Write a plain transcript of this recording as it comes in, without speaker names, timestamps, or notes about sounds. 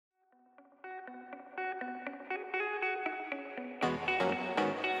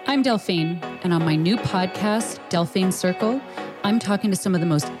I'm Delphine, and on my new podcast, Delphine Circle, I'm talking to some of the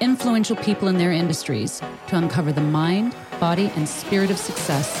most influential people in their industries to uncover the mind, body, and spirit of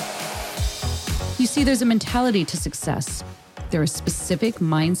success. You see, there's a mentality to success. There are specific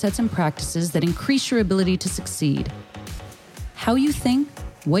mindsets and practices that increase your ability to succeed. How you think,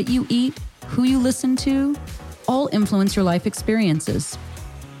 what you eat, who you listen to, all influence your life experiences.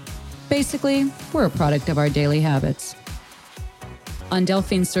 Basically, we're a product of our daily habits. On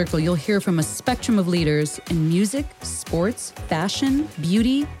Delphine Circle, you'll hear from a spectrum of leaders in music, sports, fashion,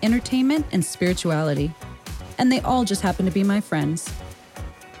 beauty, entertainment, and spirituality. And they all just happen to be my friends.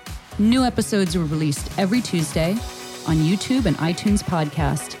 New episodes are released every Tuesday on YouTube and iTunes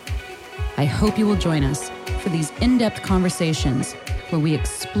podcast. I hope you will join us for these in-depth conversations where we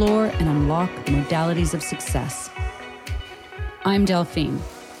explore and unlock the modalities of success. I'm Delphine.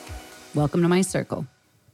 Welcome to my circle.